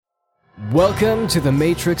Welcome to The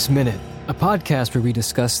Matrix Minute, a podcast where we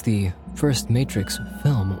discuss the first Matrix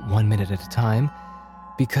film 1 minute at a time,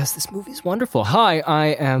 because this movie's wonderful. Hi, I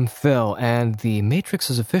am Phil, and The Matrix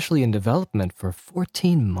was officially in development for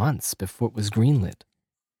 14 months before it was greenlit.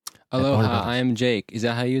 Aloha, I am Jake. Is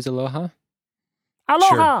that how you use aloha?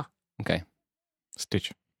 Aloha! Okay.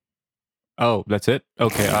 Stitch. Oh, that's it?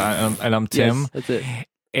 Okay, and I'm Tim. Yes, that's it.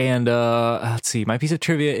 And let's see, my piece of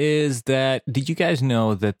trivia is that, did you guys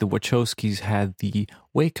know that the Wachowskis had the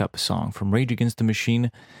Wake Up song from Rage Against the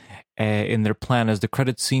Machine in their plan as the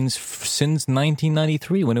credit scenes since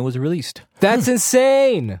 1993 when it was released? That's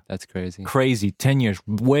insane! That's crazy. Crazy, 10 years,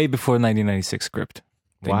 way before the 1996 script.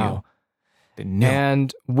 They Wow. They knew.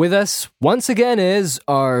 And with us once again is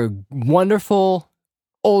our wonderful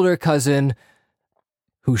older cousin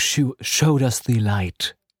who showed us the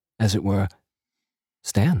light, as it were,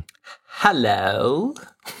 Stan. Hello.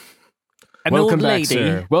 An Welcome old back, lady.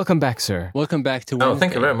 sir. Welcome back, sir. Welcome back to Wednesday. Oh,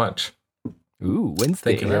 thank you very much. Ooh,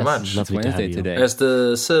 Wednesday. Thank you very much. It's Lovely to Wednesday have you. today. As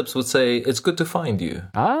the Serbs would say, it's good to find you.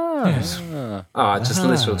 Ah. Yes. Just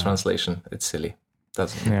literal translation. It's silly.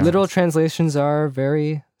 Doesn't it? Yeah. Literal translations are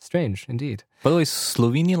very strange indeed. By the way,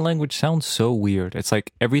 Slovenian language sounds so weird. It's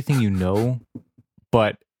like everything you know,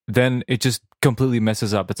 but then it just completely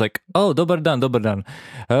messes up. It's like, oh, dobar dan.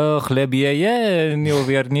 Oh, chleb je, and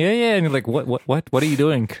you're like, what are you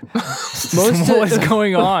doing? What's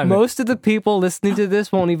going on? Most of the people listening to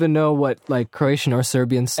this won't even know what like Croatian or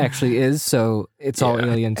Serbian actually is, so it's all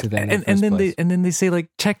alien to them. and then they say like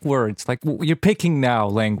Czech words, like you're picking now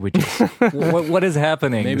languages. what is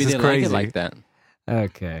happening? Maybe this they is like crazy. it like that.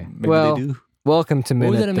 Okay. Maybe well, they do. welcome to What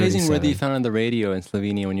minute was that amazing 37. word that you found on the radio in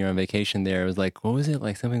Slovenia when you were on vacation there? It was like, what was it?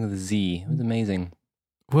 Like something with a Z. It was amazing.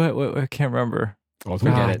 What? I can't remember.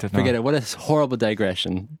 Forget it. What a horrible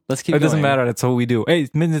digression. Let's keep It going. doesn't matter. That's what we do. Hey,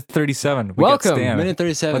 it's minute 37. We Welcome. Got Stan. Minute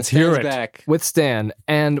 37. Let's hear Stan's it. back. With Stan.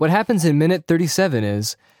 And what happens in minute 37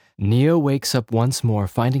 is Neo wakes up once more,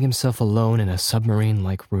 finding himself alone in a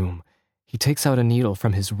submarine-like room. He takes out a needle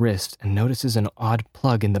from his wrist and notices an odd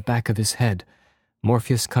plug in the back of his head.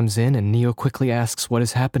 Morpheus comes in and Neo quickly asks what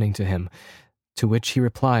is happening to him, to which he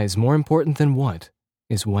replies, more important than what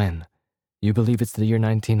is when. You believe it's the year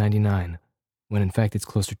 1999, when in fact it's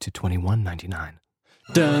closer to 2199.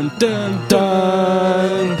 Dun, dun,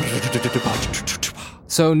 dun.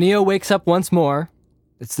 So Neo wakes up once more.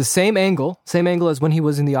 It's the same angle as when he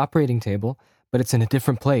was in the operating table, but it's in a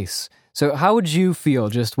different place. So how would you feel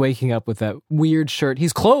just waking up with that weird shirt?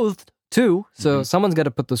 He's clothed too, so someone's got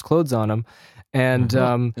to put those clothes on him. And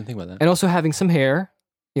Didn't think about that. and also having some hair.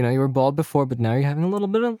 You know, you were bald before, but now you're having a little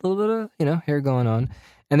bit of hair going on.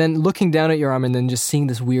 And then looking down at your arm and then just seeing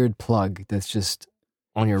this weird plug that's just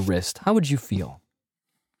on your wrist. How would you feel?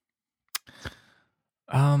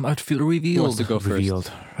 I'd feel revealed. Who wants to go first?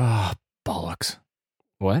 Revealed. Ah, bollocks.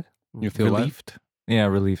 What? You feel what? relieved? Yeah,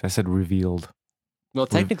 relief. I said revealed. Well,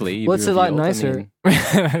 technically, Well, it's a lot revealed. nicer.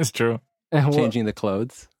 That's true. Changing the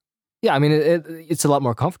clothes. Yeah, I mean, it's a lot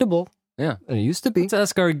more comfortable Yeah. than it used to be. Let's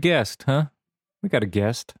ask our guest, huh? We got a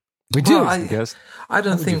guest. We do. Well, Guest. I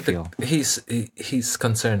don't would you think that he's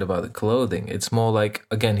concerned about the clothing. It's more like,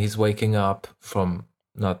 again, he's waking up from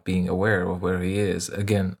not being aware of where he is.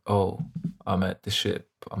 Again, I'm at the ship.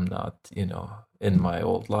 I'm not, in my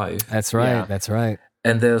old life. That's right. Yeah. That's right.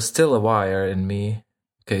 And there's still a wire in me.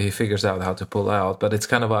 Okay, he figures out how to pull out, but it's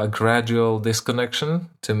kind of a gradual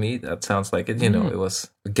disconnection to me. That sounds like it. It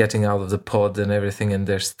was getting out of the pod and everything, and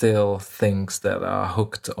there's still things that are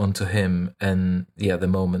hooked onto him. And the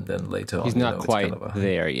moment then later on, He's not it's quite kind of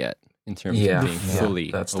there yet in terms Yeah, of being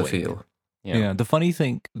fully that's awake. the feel. Yeah. The funny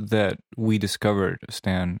thing that we discovered,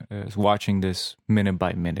 Stan, is watching this minute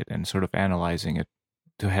by minute and sort of analyzing it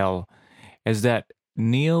to hell, is that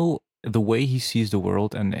Neo, the way he sees the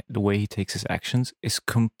world and the way he takes his actions is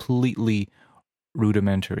completely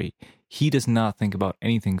rudimentary. He does not think about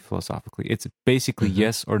anything philosophically. It's basically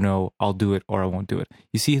yes or no, I'll do it or I won't do it.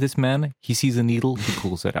 You see this man, he sees a needle, he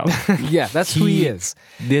pulls it out. Yeah, that's who he is.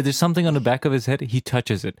 There's something on the back of his head, he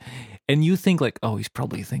touches it. And you think like, he's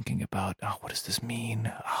probably thinking about, what does this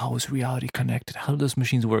mean? How is reality connected? How do those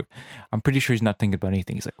machines work? I'm pretty sure he's not thinking about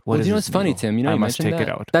anything. He's like, what Well, is you know this what's funny, needle? Tim? You know, I you must take mentioned it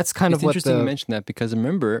that. out. That's kind It's of what interesting you the... mentioned that because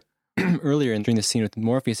remember earlier during the scene with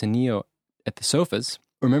Morpheus and Neo at the sofas,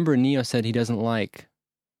 remember Neo said he doesn't like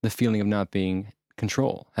the feeling of not having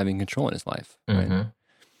control in his life, right? Mhm.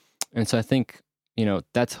 And so I think,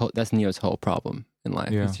 that's Neo's whole problem in life.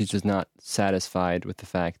 Yeah. He's just not satisfied with the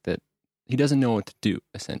fact that he doesn't know what to do,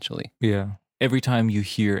 essentially. Yeah. Every time you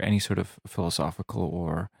hear any sort of philosophical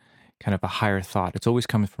or kind of a higher thought. It's always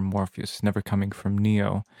coming from Morpheus, it's never coming from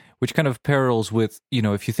Neo, which kind of parallels with,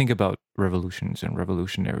 if you think about revolutions and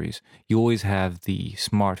revolutionaries, you always have the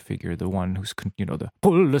smart figure, the one who's, the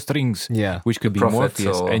pull the strings, which could be prophet,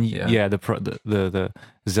 Morpheus, and yeah. the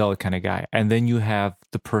zealot kind of guy. And then you have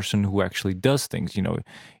the person who actually does things,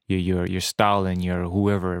 your Stalin, your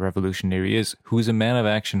whoever a revolutionary is, who's a man of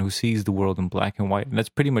action, who sees the world in black and white. And that's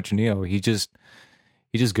pretty much Neo. He just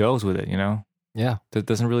goes with it, Yeah. That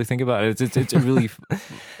doesn't really think about it. It's really,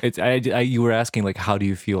 you were asking like, how do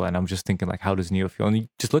you feel? And I'm just thinking like, how does Neo feel? And he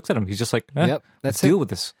just looks at him. He's just like, Let's deal with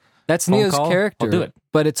this. That's Phone Neo's call, character. I'll do it.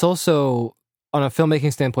 But it's also, on a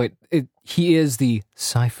filmmaking standpoint, he is the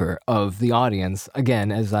cipher of the audience. Again,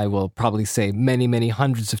 as I will probably say many, many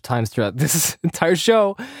hundreds of times throughout this entire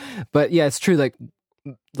show. But yeah, it's true.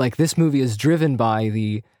 Like this movie is driven by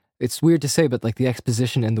it's weird to say, but like the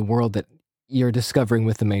exposition in the world that you're discovering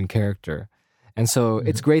with the main character. And so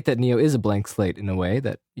it's great that Neo is a blank slate in a way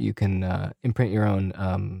that you can imprint your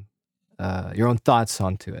own thoughts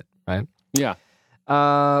onto it, right? Yeah.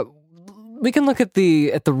 We can look at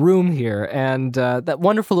the room here and that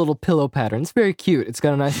wonderful little pillow pattern. It's very cute. It's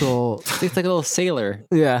got a nice little It's like a little sailor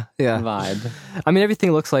yeah vibe. I mean,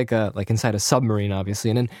 everything looks like inside a submarine, obviously.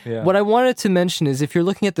 And then what I wanted to mention is if you're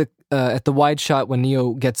looking at the wide shot when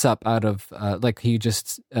Neo gets up out of he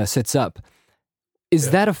just sits up.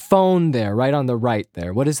 Is that a phone there, right on the right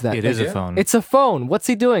there? What is that? It is a phone. It's a phone. What's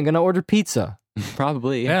he doing? Gonna order pizza?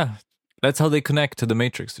 Probably. Yeah. That's how they connect to the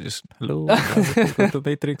Matrix. They just, hello, the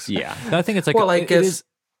Matrix. Yeah. I think it's like... Well, I guess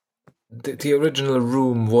the original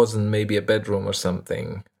room wasn't maybe a bedroom or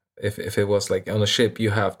something. If it was like on a ship,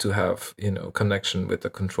 you have to have, connection with the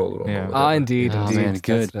control room. Yeah. Or whatever. Indeed. Oh, indeed. man,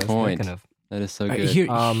 good That's point. thinking of. That is so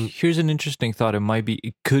good. Here's an interesting thought.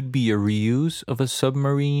 It could be a reuse of a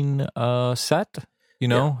submarine set.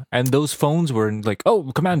 And those phones were like,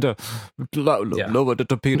 oh, Commander, lower the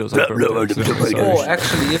torpedoes. Or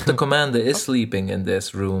actually, if the commander is sleeping in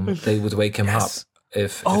this room, they would wake him up.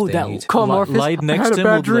 If they need to. Call Morpheus. Light next to him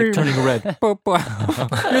would be like turning red. You're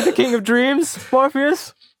the king of dreams,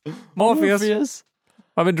 Morpheus. Morpheus.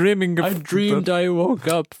 I've been dreaming. I dreamed I woke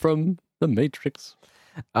up from the Matrix.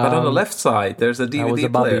 But on the left side, there's a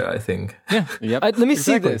DVD Bobby. player, I think. Yeah. Yep. Let me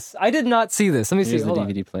see this. I did not see this. Let me see. Here's the Hold on.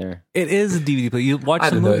 DVD player. It is a DVD player. You watch I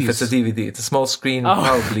the don't know movies. if it's a DVD. It's a small screen,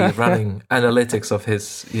 probably running analytics of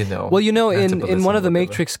his, Well, in one of the metabolism,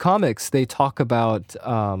 Matrix comics, they talk about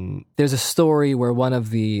there's a story where one of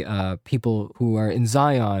the people who are in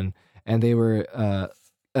Zion and they were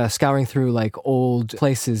scouring through like old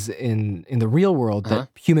places in the real world that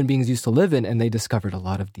human beings used to live in, and they discovered a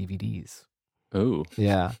lot of DVDs. Oh.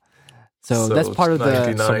 Yeah. So that's part of the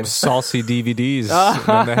 99. Some saucy DVDs.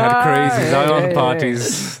 And they had crazy Zion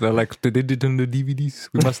parties. They're like, they did it on the DVDs.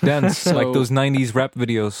 We must dance. Like those 90s rap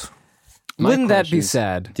videos. Wouldn't that be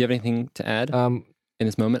sad? Do you have anything to add in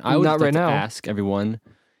this moment? I would not like right to now. ask everyone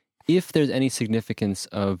if there's any significance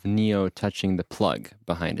of Neo touching the plug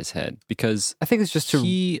behind his head. Because I think it's just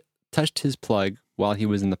he touched his plug while he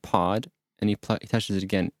was in the pod, and he touches it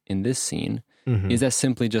again in this scene. Mhm. Is that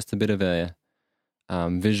simply just a bit of a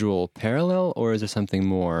visual parallel, or is there something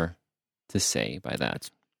more to say by that?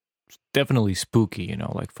 Definitely spooky,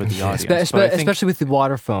 like for the audience. especially with the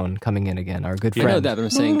water phone coming in again, our good I friend. know that, but I'm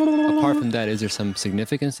saying, apart from that, is there some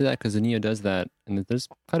significance to that? Because the Neo does that, and there's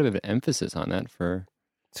quite a bit of an emphasis on that for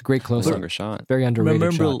It's a great a close-up. longer shot. Very underrated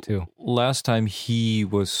Remember shot, too. last time he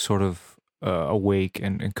was sort of awake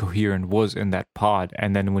and coherent was in that pod,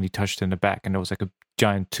 and then when he touched in the back, and there was like a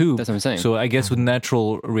giant tube. That's what I'm saying. So I guess with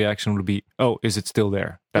natural reaction would be, oh, is it still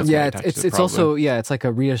there? That's why I touched it's it, also probably. it's like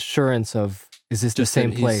a reassurance of, is this Just the same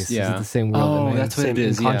that he's- place? Is yeah. it the same world? Oh, Am I that's in what it same-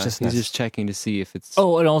 is. in Yeah, consciousness? he's just checking to see if it's.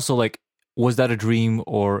 Oh, and also like, was that a dream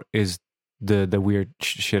or is the weird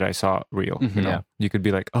shit I saw real? Mhm. Yeah. You could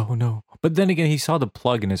be like, oh no. But then again, he saw the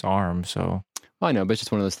plug in his arm, so I know, but it's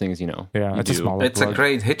just one of those things, yeah, you it's a do. smaller It's plug. a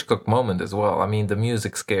great Hitchcock moment as well. I mean, the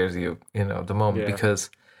music scares you, the moment, Yeah. because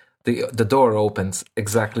the door opens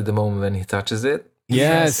exactly the moment when he touches it.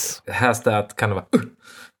 Yes. It has that kind of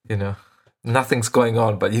nothing's going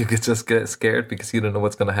on, but you could just get scared because you don't know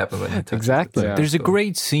what's going to happen when he touches Exactly. it. Yeah. There's a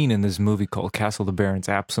great scene in this movie called Castle the Baron's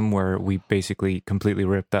Absam where we basically completely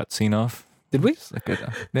ripped that scene off. Did we?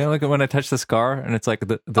 Like when I touch the scar and it's like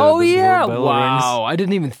the Oh, the yeah. doorbell Wow. rings. I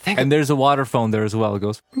didn't even think And there's a water phone there as well. It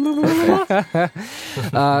goes.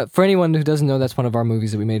 For anyone who doesn't know, that's one of our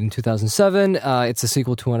movies that we made in 2007. It's a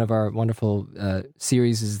sequel to one of our wonderful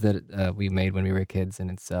series that we made when we were kids,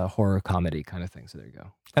 and it's a horror comedy kind of thing. So there you go.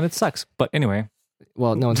 And it sucks. But anyway.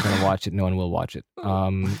 Well, no one's going to watch it. No one will watch it.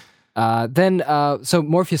 So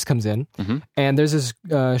Morpheus comes in, Mhm. and there's this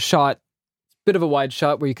shot bit of a wide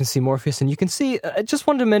shot where you can see Morpheus, and you can see. I just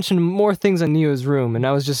wanted to mention more things on Neo's room, and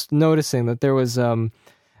I was just noticing that there was a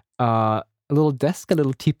little desk, a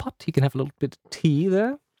little teapot. You can have a little bit of tea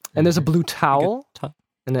there, and there's a blue towel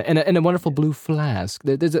and a wonderful blue flask.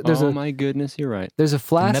 There's my goodness, you're right. There's a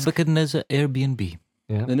flask. Nebuchadnezzar Airbnb.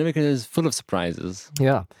 Yeah. The Nebuchadnezzar is full of surprises.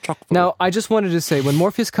 Yeah. Now, I just wanted to say, when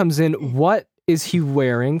Morpheus comes in, what is he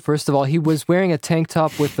wearing? First of all, he was wearing a tank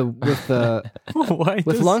top with Why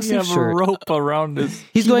with does long he sleeve have shirt. a rope around his?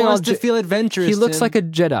 He's He going all wants to feel adventurous. He looks Tim. like a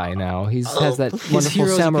Jedi now. Has that His wonderful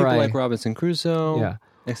heroes are samurai. people like Robinson Crusoe, Yeah.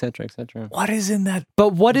 etc., etc. What is in that But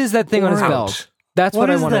what is that thing on his Pouch. belt? That's What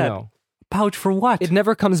what I is want to that? know. pouch for what? It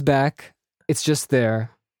never comes back. It's just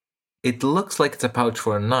there. It looks like it's a pouch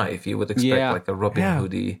for a knife. You would expect Yeah. like a Robin Yeah.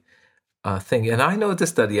 Hoodie thing. And I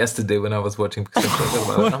noticed that yesterday when I was watching.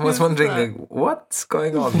 I was wondering, like, what's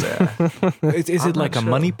going on there? Is I'm it like not a sure.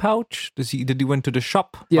 money pouch? Did he went to the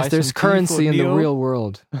shop? Yes, buy there's some tea currency for in the Neo? real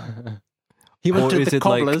world. He went Or to is the it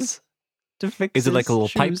like- cobblers to fix Is it like a his little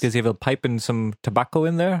pipe? shoes. Does he have a pipe and some tobacco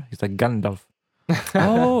in there? He's like Gandalf.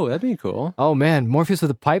 Oh, that'd be cool. Oh man, Morpheus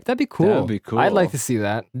with a pipe? That'd be cool. That'd be cool. I'd like to see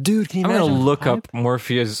that. Dude, can you I'm imagine? gonna look pipe? up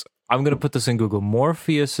Morpheus. I'm gonna put this in Google.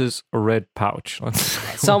 Morpheus's red pouch.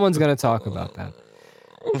 Someone's gonna talk about that.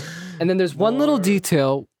 And then there's one little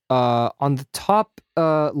detail on the top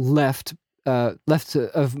left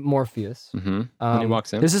of Morpheus. Mhm. When he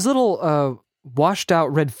walks in. There's this little washed out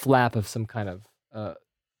red flap of some kind,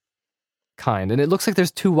 and it looks like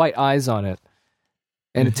there's two white eyes on it.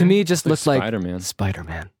 And to me, it just looks like Spider-Man.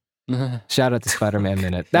 Spider-Man. That's Shout out to Spider-Man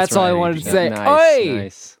Minute. That's all I right. wanted to say. Nice, Oi!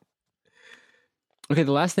 nice. Okay,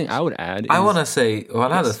 the last thing I would add is... I want to say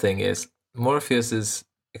one other Yes. thing is Morpheus is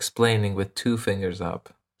explaining with two fingers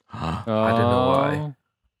up. I don't know why.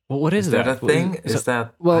 Well, what is Is that a that? thing? Is Is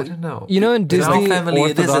that well, I don't know. you know, in In our Disney, family,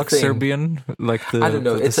 it is a Orthodox thing. Serbian, like the I don't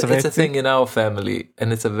know. the It's a Soveti? thing in our family,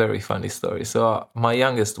 and it's a very funny story. So my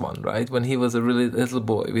youngest one, right, when he was a really little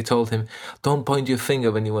boy, we told him, "Don't point your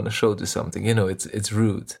finger when you want to show to something. You know, it's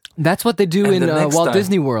rude. that's what they do And in the next Walt time-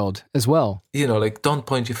 Disney World as well. You know, like don't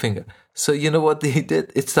point your finger." So you know what he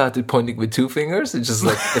did? It started pointing with two fingers. It's just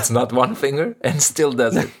like it's not one finger, and still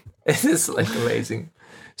does it. It is like amazing.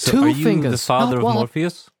 So Two are you fingers, the father not of one.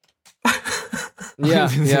 Morpheus? Yeah,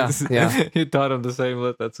 yeah. You taught him the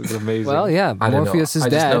same. That's amazing. Well, yeah. I don't know. Morpheus's I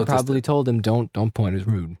just dad noticed probably told him, "Don't point. It's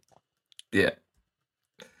rude." Yeah,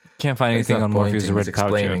 Can't find It's anything not on Morpheus' pointing, red it's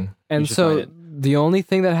pouch yet. explaining. And should so find the only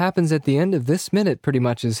thing that happens at the end of this minute, pretty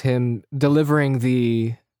much, is him delivering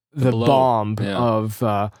the blow. bomb Yeah. of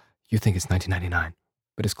you think it's 1999,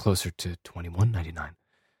 but it's closer to 2199.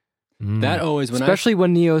 That always, when Especially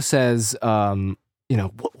when Neo says,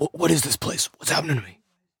 what is this place? What's happening to me?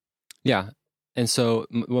 Yeah. And so,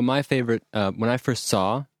 well, my favorite, when I first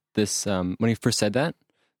saw this, when he first said that,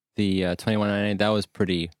 the 2199, that was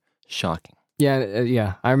pretty shocking.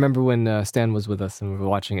 Yeah. I remember when Stan was with us and we were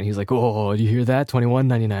watching it. He was like, "Oh, do you hear that?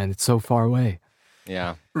 2199. It's so far away."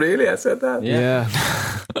 Yeah. Really, I said that. Yeah.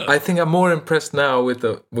 I think I'm more impressed now with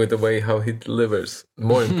the way how he delivers.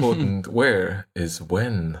 More important, where is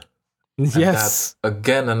when? And Yes. that's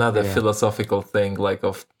again another Yeah. philosophical thing, like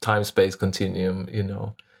of time space continuum. You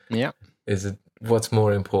know, Yeah. is it what's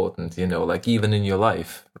more important? You know, like even in your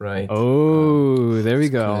life, right? Oh, there we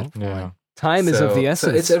go. Good. Yeah. Time is of the So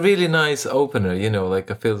essence. it's a really nice opener. You know, like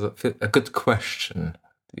a good question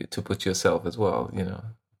to put yourself as well. You know.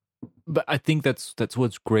 But I think that's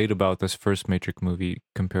what's great about this first Matrix movie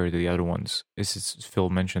compared to the other ones. Is Phil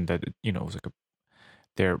mentioned that it was like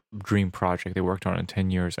their dream project they worked on in 10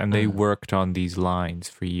 years, and they worked on these lines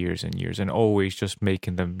for years and years, and always just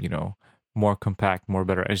making them more compact, more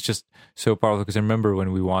better. It's just so powerful because I remember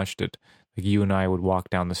when we watched it, like you and I would walk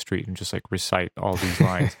down the street and just like recite all these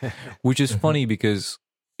lines, which is funny because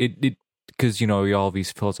because you all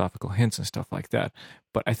these philosophical hints and stuff like that.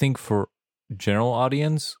 But I think for general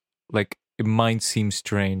audience, like it might seem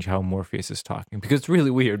strange how Morpheus is talking because it's really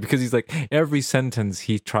weird because he's like every sentence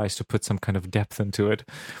he tries to put some kind of depth into it.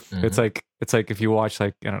 It's like if you watch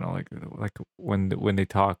like I don't know like when they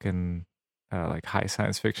talk in like high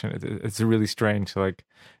science fiction, it's really strange. Like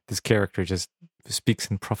this character just speaks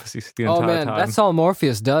in prophecies the entire time. That's all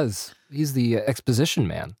Morpheus does. He's the exposition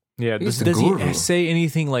man. Yeah, He's does the he guru. say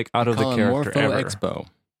anything like out of the Call him character Morpho ever? Expo.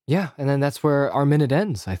 Yeah, and then that's where our minute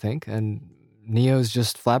ends, I think, and Neo's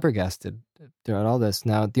just flabbergasted throughout all this.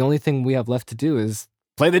 Now, the only thing we have left to do is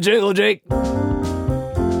play the jingle, Jake.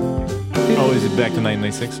 Oh, is it back to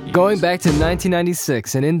 1996? Going back to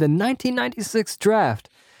 1996, and in the 1996 draft,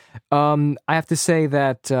 I have to say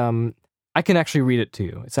that I can actually read it to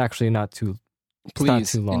you. It's actually not too. It's not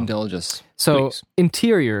Please too long. indulge us. So, Please.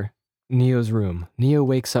 interior, Neo's room. Neo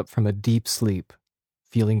wakes up from a deep sleep,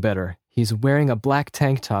 feeling better. He's wearing a black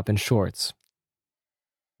tank top and shorts.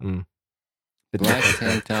 Black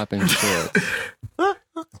tank top and shorts.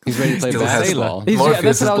 He's ready to play Still has basketball. He's-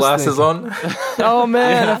 Morpheus' that's what I was glasses on. Oh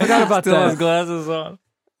man, I forgot about Still has that. glasses on.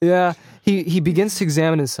 Yeah, he begins to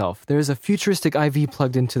examine himself. There's a futuristic IV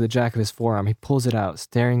plugged into the jack of his forearm. He pulls it out,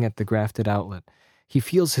 staring at the grafted outlet. He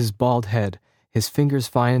feels his bald head. His fingers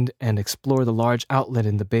find and explore the large outlet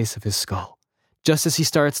in the base of his skull. Just as he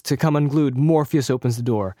starts to come unglued, Morpheus opens the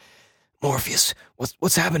door. Morpheus,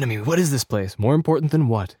 what's happened to me? What is this place? More important than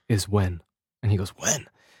what is when. And he goes, when?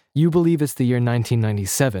 You believe it's the year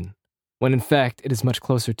 1997, when in fact it is much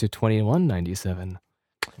closer to 2197.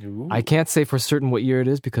 I can't say for certain what year it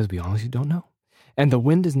is because we honestly don't know. And the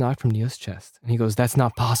wind is knocked from Neo's chest. And he goes, that's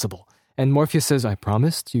not possible. And Morpheus says, I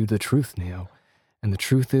promised you the truth, Neo. And the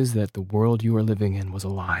truth is that the world you are living in was a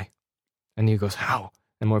lie. And Neo goes, how?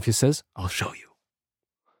 And Morpheus says, I'll show you.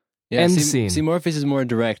 Yeah, End see, scene. See, Morpheus is more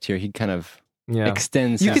direct here. He kind of Yeah.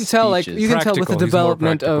 extends. You his can tell, speeches. you can tell with the Practical. He's more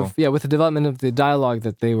development of, practical. with the development of the dialogue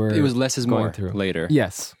that they were. It was less is going more through. later.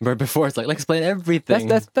 Yes. But before it's like, let's explain everything.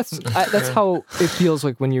 That's how it feels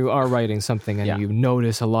like when you are writing something and Yeah. you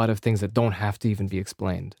notice a lot of things that don't have to even be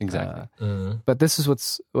explained. Exactly. But this is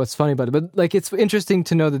what's funny about it. But like, it's interesting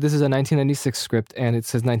to know that this is a 1996 script and it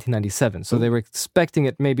says 1997, so they were expecting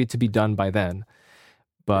it maybe to be done by then.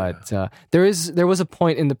 But there was a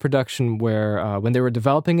point in the production where when they were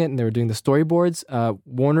developing it and they were doing the storyboards,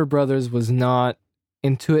 Warner Brothers was not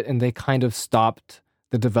into it, and they kind of stopped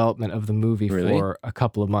the development of the movie Really? for a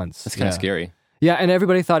couple of months. That's kind of scary. Yeah, and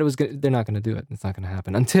everybody thought they're not going to do it. It's not going to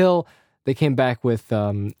happen until they came back with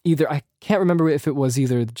either, I can't remember if it was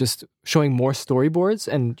either just showing more storyboards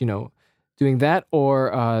and doing that,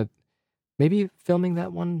 or maybe filming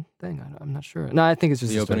that one thing. I'm not sure. No, I think it's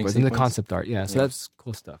just The the opening storyboards and the sequence? concept art. Yeah, so Yeah. that's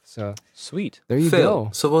cool stuff. So Sweet. there you Phil, go.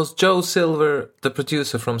 so was Joe Silver the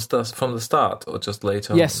producer from the start, or just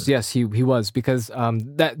later? Yes, he was, because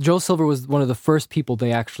that Joel Silver was one of the first people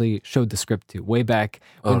they actually showed the script to way back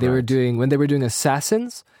when they were doing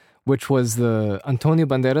Assassins, which was the Antonio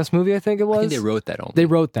Banderas movie, I think it was. I think they wrote that only. They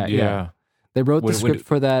wrote that, Yeah. They wrote the When script it-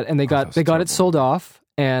 for that, and they got that's it terrible. sold off,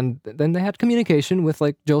 and then they had communication with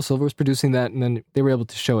like Joel Silver was producing that, and then they were able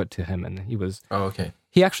to show it to him, and Oh, okay.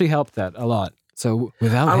 he actually helped that a lot. So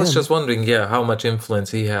without I was him, just wondering, how much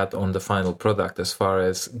influence he had on the final product as far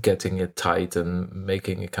as getting it tight and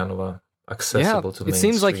making it kind of accessible to it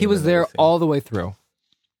seems like he mainstream was and there everything. all the way through.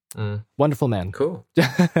 Mm, Wonderful man. cool.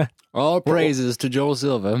 All praises to Joel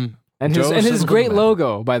Silver. And Joe his Silverman. great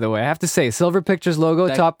logo, by the way. I have to say, Silver Pictures logo,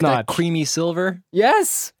 top That notch. creamy silver.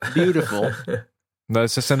 Yes. Beautiful.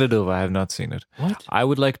 Let's just send it over. I have not seen it. What? I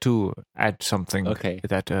would like to add something Okay.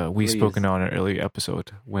 that we've Please. spoken on in an earlier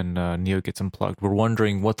episode when Neo gets unplugged. We're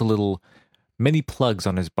wondering what the little many plugs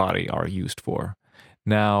on his body are used for.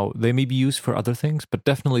 Now, they may be used for other things, but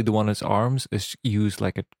definitely the one on his arms is used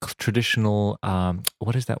like a traditional,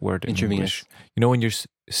 what is that word in Intravenous. English? You know when you're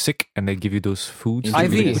sick and they give you those foods to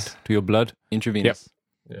Intravenous. put to your blood? Intravenous.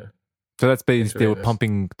 Yeah. So that's basically, they were Intravenous.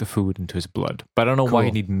 pumping the food into his blood. But I don't know why Cool.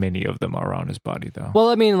 you need many of them around his body, though. Well,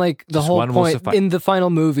 I mean, like the Just whole one will point suffice. in the final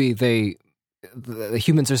movie, the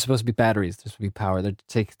humans are supposed to be batteries. They're supposed to be power. They're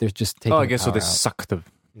just taking. I guess so. power They out. suck the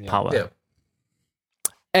Yeah. power. Yeah.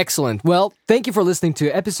 Excellent. Well, thank you for listening to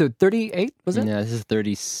episode 38. Was it? Yeah, this is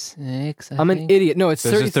 36. I'm an idiot. No, it's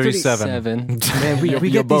This 30, is 37. 37. Man, we You're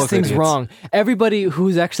get these both things idiots. wrong. Everybody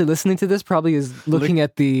who's actually listening to this probably is looking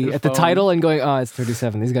at the their phone. title and going, "Oh, it's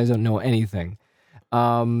 37." These guys don't know anything.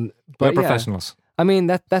 We're But yeah, professionals. I mean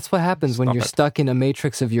that's what happens when Stop you're it. stuck in a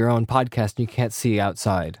matrix of your own podcast and you can't see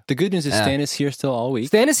outside. The good news is Yeah. Stan is here still all week.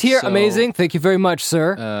 Stan is here. So, Amazing. Thank you very much,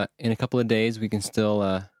 sir. In a couple of days, we can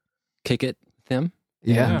still kick it with him.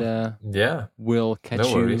 Yeah. And Yeah. we'll catch No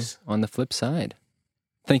you worries. on the flip side.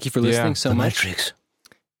 Thank you for Yeah. listening so The much. Matrix.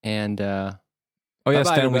 And Oh yeah, Bye-bye,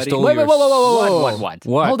 Stan, we everybody. stole Wait, your... wait, whoa.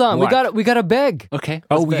 What? Hold on. What? We got to beg. Okay.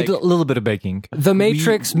 Oh, let's we beg. did a little bit of begging. The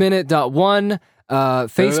Matrix Minute.1,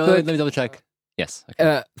 Facebook, Let me double check. Yes.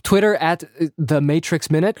 Okay. Twitter at The Matrix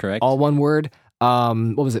Minute. Correct. All one word.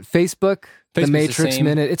 What was it? Facebook, The Facebook's the Matrix same.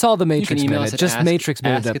 Minute. It's all The You can Matrix email Minute. us at Just Matrix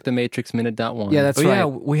Minute. Ask at thematrixminute.1. Yeah, that's Oh right. yeah,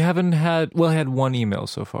 we haven't had... Well, I had one email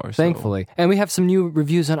so far. So. Thankfully. And we have some new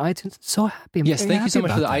reviews on iTunes. So happy. I'm Yes, very thank you so happy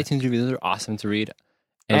much for the about that. iTunes reviews. Those are awesome to read.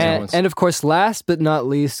 As And of course, last but not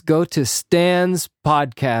least, go to Stan's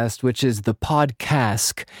podcast, which is the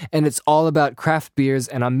Podcask, and it's all about craft beers.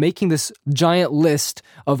 And I'm making this giant list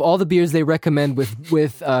of all the beers they recommend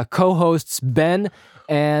with co-hosts Ben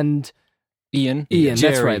and Ian. Ian. That's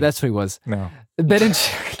Jerry. right. That's who he was. No. Ben and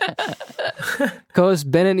Jerry. Co-hosts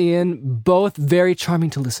Ben and Ian, both very charming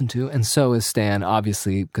to listen to, and so is Stan,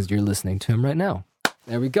 obviously, because you're listening to him right now.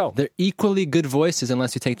 There we go. They're equally good voices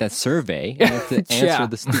unless you take that survey and you have to answer Yeah.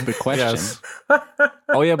 the stupid question. Yes.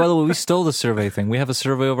 Oh yeah, by the way, we stole the survey thing. We have a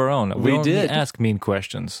survey of our own. We don't did. ask mean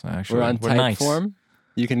questions, actually. We're on nice. Typeform.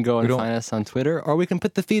 You can go and don't- find us on Twitter, or we can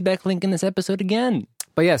put the feedback link in this episode again.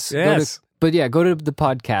 But yes. Go to the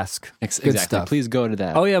podcast. Good Exactly. stuff. Please go to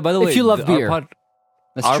that. Oh yeah, by the way, If you love beer.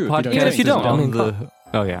 That's our true. podcast Even if you is don't, I on mean, the.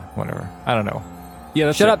 Oh yeah, whatever. I don't know. Yeah,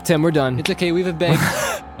 that's Shut it. up, Tim. We're done. It's okay. We've begged.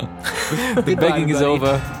 The begging is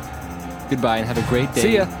over. Goodbye and have a great day,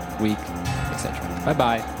 See ya. week, etc.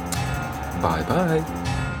 Bye-bye. Bye bye.